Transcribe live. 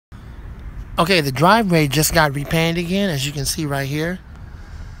Okay, the driveway just got repainted again, as you can see right here.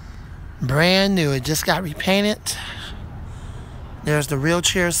 Brand new. It just got repainted. There's the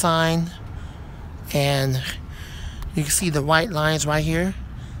wheelchair sign. And you can see the white lines right here.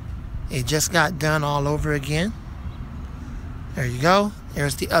 It just got done all over again. There you go.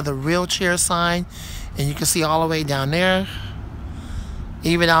 There's the other wheelchair sign. And you can see all the way down there.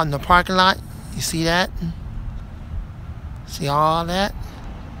 Even out in the parking lot. You see that? See all that?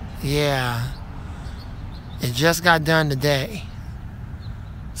 Yeah. It just got done today.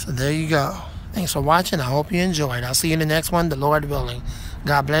 So there you go. Thanks for watching. I hope you enjoyed. I'll see you in the next one, the Lord willing.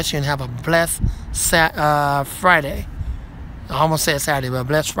 God bless you and have a blessed Friday. I almost said Saturday, but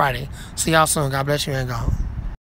blessed Friday. See y'all soon. God bless you and go home.